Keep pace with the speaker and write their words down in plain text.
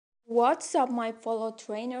What's up, my fellow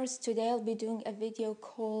trainers? Today I'll be doing a video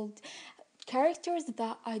called characters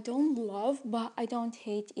that I don't love but I don't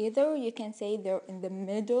hate either. You can say they're in the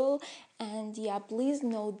middle. And yeah, please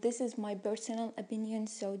know this is my personal opinion,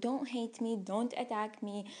 so don't hate me, don't attack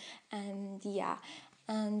me. And yeah,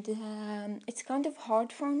 and it's kind of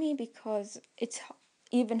hard for me because it's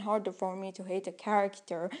even harder for me to hate a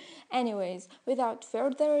character. Anyways, without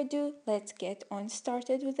further ado, let's get on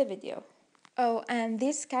started with the video. Oh, and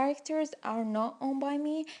these characters are not owned by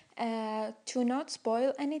me. To not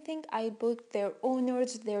spoil anything, I put their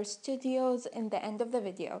owners, their studios in the end of the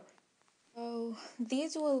video. So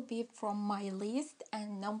these will be from my list,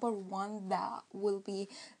 and number one that will be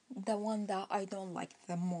the one that I don't like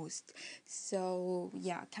the most. So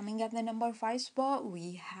yeah, coming at the number 5 spot,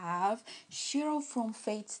 we have Shiro from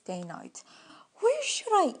Fate Stay Night. Where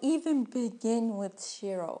should I even begin with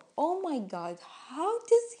Shiro? Oh my god, how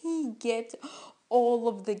does he get all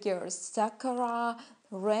of the girls? Sakura,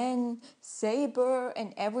 Ren, Saber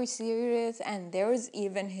in every series, and there's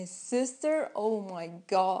even his sister. Oh my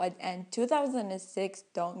god, and 2006,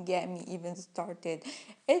 don't get me even started.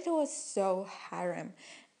 It was so harem.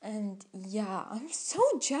 And yeah, I'm so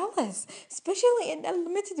jealous, especially in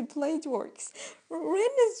Unlimited Blade Works.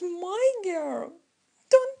 Ren is my girl.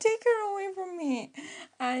 Don't take her away from me.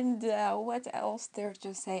 And what else there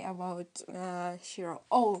to say about Shiro?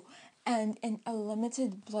 Oh, and in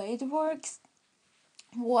Unlimited Blade Works,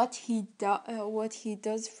 what he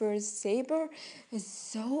does for Saber is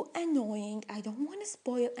so annoying. I don't want to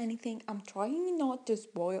spoil anything. I'm trying not to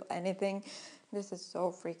spoil anything. This is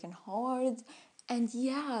so freaking hard. And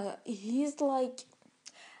yeah, he's like,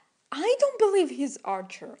 I don't believe he's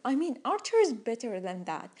Archer. I mean, Archer is better than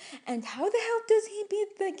that. And how the hell does he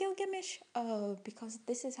beat the Gilgamesh? Oh, because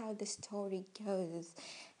this is how the story goes.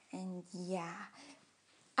 And yeah,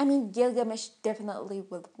 I mean, Gilgamesh definitely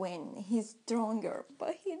will win. He's stronger,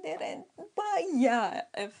 but he didn't. But yeah,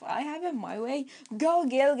 if I have it my way, go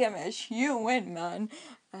Gilgamesh, you win, man.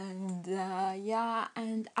 And yeah,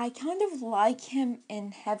 and I kind of like him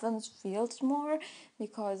in Heaven's Fields more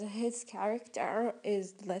because his character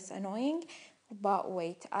is less annoying. But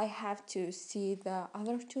wait, I have to see the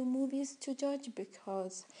other two movies to judge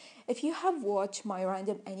because if you have watched my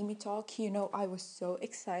random anime talk, you know I was so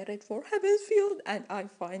excited for Heaven's Field and I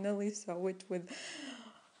finally saw it with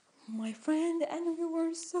my friend and we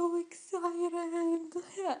were so excited.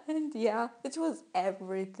 And yeah, it was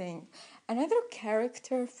everything. Another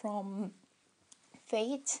character from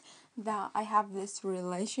Fate that I have this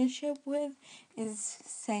relationship with is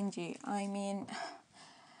Senji. I mean,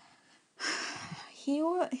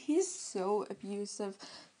 he's so abusive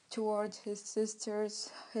towards his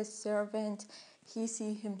sisters, his servant. He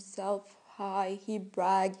see himself high, he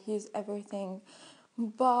brag, he's everything.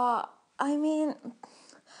 But I mean,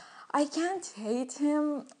 I can't hate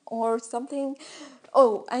him or something.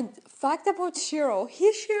 Oh, and fact about Shiro,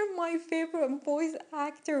 he shared my favorite voice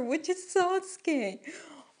actor, which is Sasuke.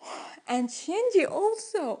 And Shinji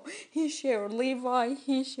also. He shared Levi,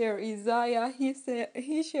 he shared Isaiah,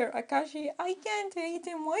 he shared Akashi. I can't hate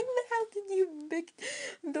him. Why the hell did you pick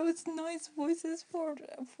those nice voices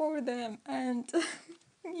for them? And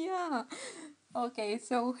yeah. Okay,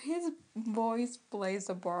 so his voice plays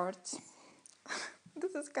a part.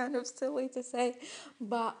 This is kind of silly to say,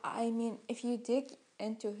 but I mean, if you dig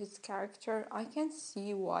into his character, I can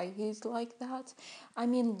see why he's like that. I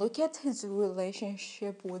mean, look at his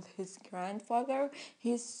relationship with his grandfather.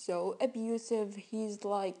 He's so abusive. He's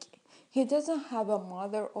like, he doesn't have a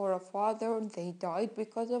mother or a father. They died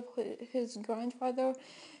because of his grandfather.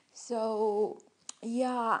 So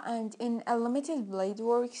yeah, and in a limited blade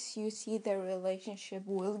works, you see the relationship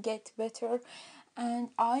will get better. And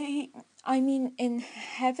I mean, in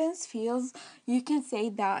Heaven's Fields, you can say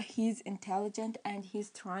that he's intelligent and he's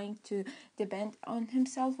trying to depend on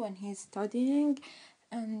himself when he's studying.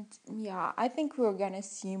 And yeah, I think we're gonna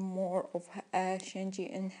see more of Shinji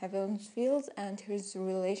in Heaven's Fields and his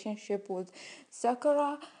relationship with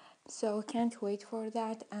Sakura. So can't wait for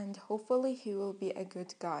that, and hopefully he will be a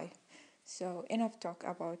good guy. So enough talk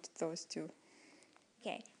about those two.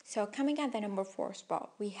 Okay, so coming at the number 4 spot,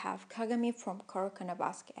 we have Kagami from Kuroko no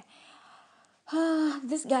Basket.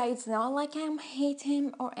 This guy, it's not like I hate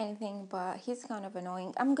him or anything, but he's kind of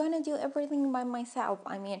annoying. I'm gonna do everything by myself.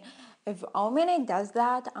 I mean, if Omine does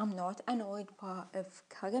that, I'm not annoyed, but if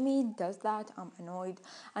Kagami does that, I'm annoyed.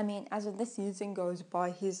 I mean, as the season goes by,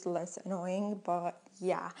 he's less annoying, but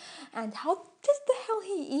yeah. And how does the hell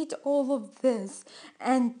he eat all of this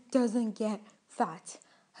and doesn't get fat?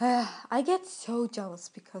 I get so jealous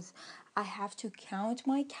because I have to count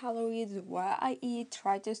my calories, what I eat,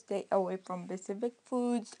 try to stay away from specific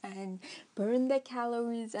foods and burn the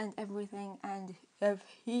calories and everything. And if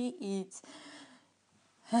he eats,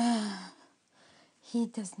 he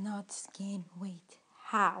does not gain weight.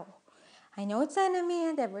 How? I know it's enemy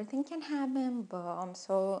and everything can happen, but I'm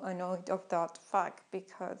so annoyed of that fact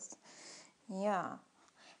because, yeah.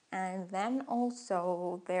 And then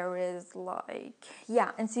also there is like,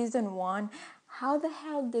 yeah, in season one, how the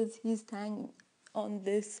hell does he stand on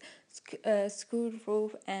this school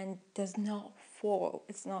roof and does not fall?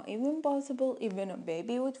 It's not even possible. Even a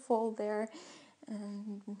baby would fall there.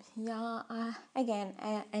 And yeah, again,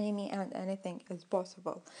 enemy and anything is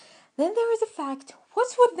possible. Then there is a fact.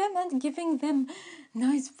 What's with them and giving them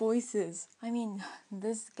nice voices? I mean,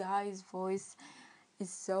 this guy's voice is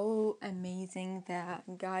so amazing.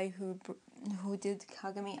 That guy who did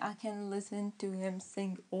Kagami, I can listen to him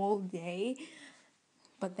sing all day.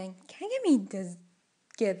 But then Kagami does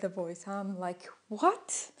get the voice. I'm like,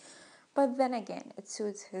 what? But then again, it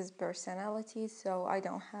suits his personality, so I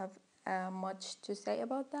don't have much to say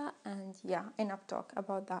about that. And yeah, enough talk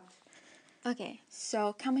about that. Okay,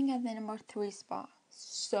 so coming at the number 3 spot.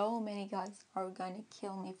 So many guys are gonna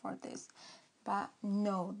kill me for this. But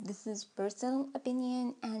no, this is personal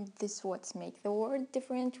opinion and this what's make the world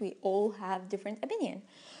different. We all have different opinion.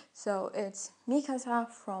 So it's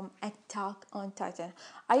Mikasa from Attack on Titan.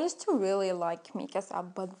 I used to really like Mikasa,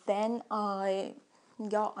 but then I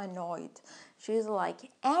got annoyed. She's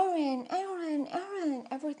like, Aaron, Aaron, Aaron.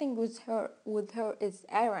 Everything with her is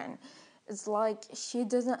Aaron. It's like she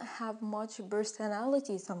doesn't have much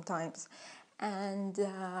personality sometimes. And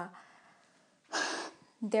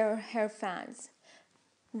they're her fans.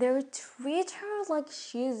 They treat her like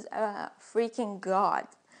she's a freaking god.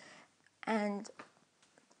 And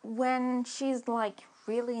when she's like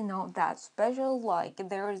really not that special, like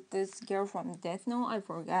there's this girl from Death Note, I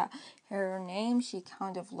forgot her name, she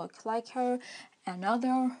kind of looked like her.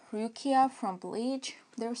 Another Rukia from Bleach.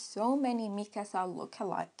 There's so many Mikasa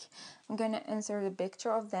look-alike. I'm gonna insert a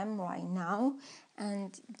picture of them right now.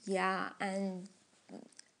 And yeah, and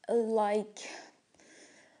like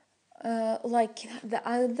the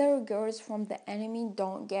other girls from the anime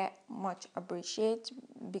don't get much appreciate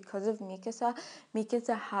because of Mikasa.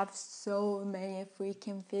 Mikasa have so many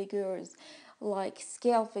freaking figures, like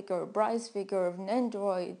scale figure, Bryce figure,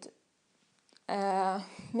 Nendroid,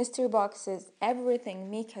 mystery boxes, everything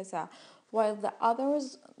Mikasa. While the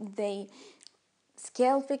others, they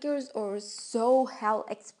scale figures are so hell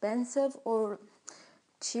expensive or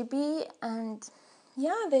chibi, and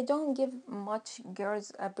yeah, they don't give much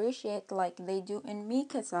girls appreciate like they do in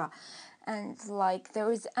Mikasa. And like there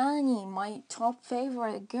is Annie, my top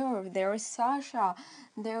favorite girl, there is Sasha,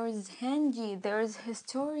 there is Henji, there is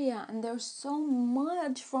Historia, and there's so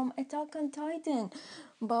much from Attack on Titan.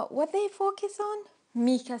 But what they focus on?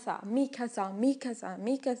 Mikasa, Mikasa, Mikasa,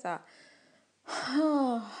 Mikasa.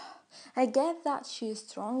 I get that she's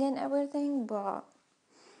strong and everything, but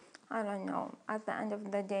I don't know. At the end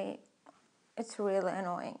of the day, it's really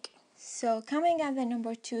annoying. So coming at the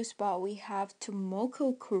number 2 spot, we have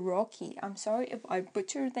Tomoko Kuroki. I'm sorry if I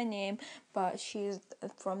butchered the name, but she's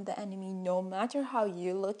from the anime. No matter how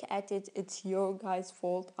you look at it, it's your guys'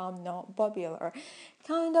 fault. I'm not popular.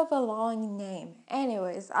 Kind of a long name.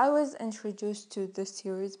 Anyways, I was introduced to the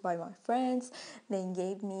series by my friends. They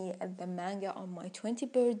gave me the manga on my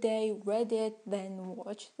 20th birthday, read it, then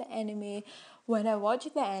watched the anime. When I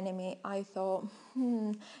watched the anime, I thought,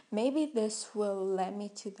 maybe this will lead me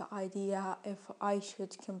to the idea if I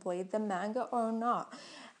should complete the manga or not.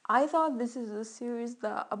 I thought this is a series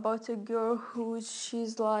that about a girl who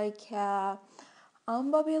she's like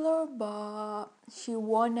unpopular, but she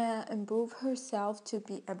wanna improve herself to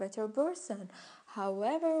be a better person.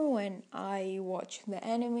 However, when I watched the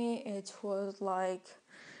anime, it was like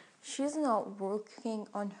she's not working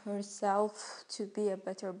on herself to be a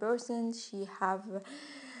better person. She's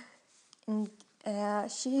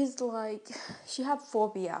like she have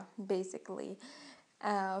phobia basically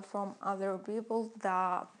from other people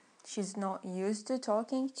that she's not used to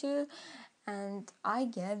talking to. And I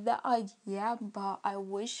get the idea, but I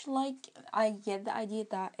wish like I get the idea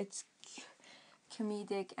that it's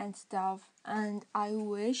comedic and stuff, and I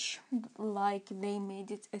wish like they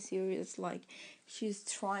made it a series like she's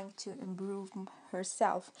trying to improve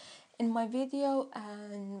herself. In my video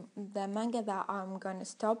and the manga that I'm gonna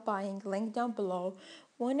stop buying, link down below,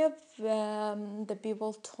 one of the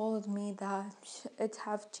people told me that it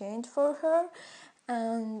have changed for her,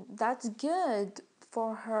 and that's good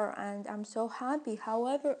for her, and I'm so happy.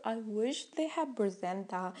 However, I wish they had present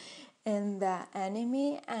that in the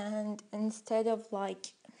anime, and instead of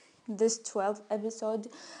like this 12 episode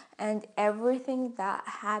and everything that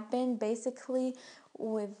happened basically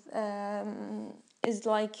with is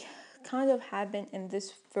like kind of happened in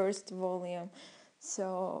this first volume.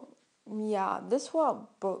 So yeah, this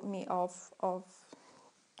what brought me off of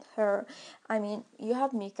her. I mean, you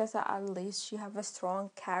have Mikasa, at least she have a strong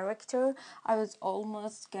character. I was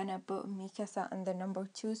almost gonna put Mikasa in the number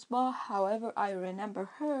 2 spot. However, I remember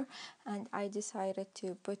her and I decided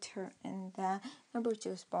to put her in the number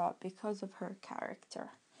 2 spot because of her character.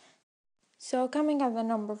 So coming at the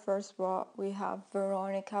number 1 spot, we have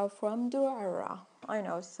Veronica from Durara. I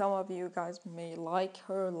know some of you guys may like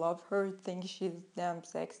her, love her, think she's damn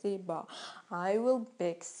sexy, but I will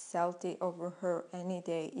pick Celti over her any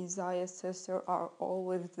day. Isaya's sister are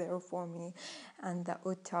always there for me, and the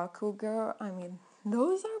otaku girl, I mean,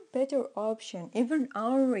 those are better option. Even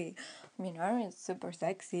Ari, I mean, Ari is super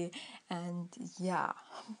sexy, and yeah,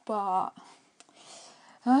 but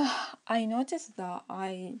I noticed that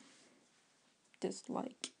I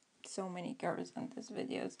dislike so many girls in these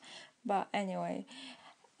videos, but anyway,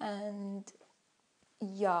 and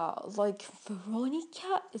yeah, like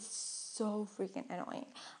Veronica is so freaking annoying.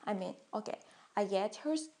 I mean, okay, I get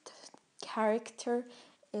her character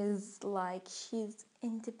is like she's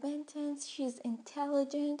independent, she's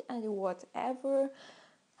intelligent, and whatever.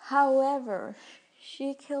 However,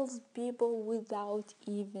 she kills people without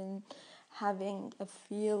even having a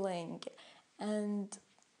feeling, and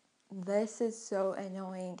this is so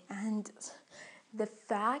annoying. And the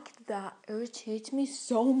fact that irritates me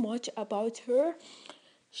so much about her,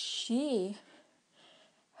 she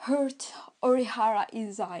hurt Orihara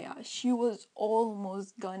Izaya. She was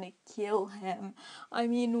almost gonna kill him. I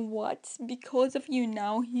mean, what? Because of you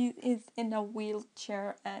now, he is in a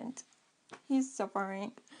wheelchair and he's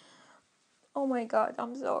suffering. Oh my god,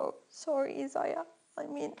 I'm so sorry, Izaya. I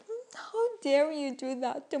mean, how dare you do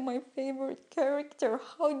that to my favorite character?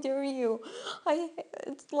 How dare you?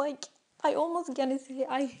 It's like, I almost gonna say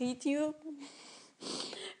I hate you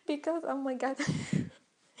because, oh my god.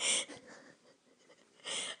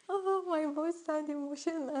 Oh, my voice sound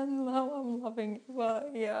emotional and now I'm loving it.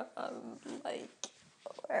 But yeah, like,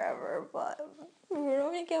 wherever. But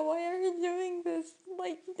Veronica, why are you doing this?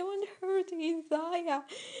 Like, don't hurt Isaiah.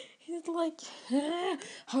 He's like,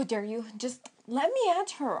 how dare you? Just let me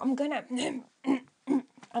at her. I'm gonna.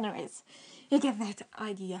 Anyways, you get that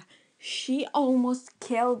idea. She almost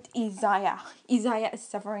killed Isaiah. Isaiah is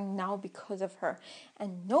suffering now because of her.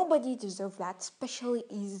 And nobody deserves that, especially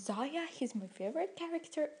Isaiah. He's my favorite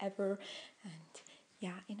character ever. And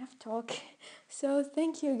yeah, enough talk. So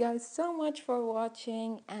thank you guys so much for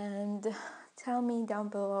watching, and tell me down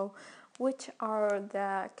below which are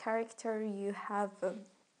the character you have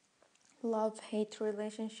love-hate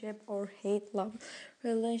relationship or hate-love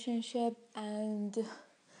relationship. And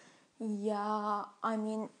yeah, I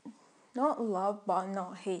mean, not love, but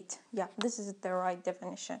not hate. Yeah, this is the right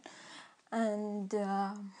definition. And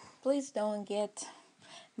please don't get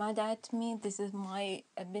mad at me. This is my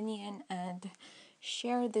opinion, and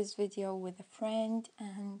share this video with a friend.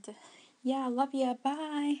 And yeah, love ya.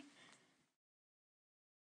 Bye.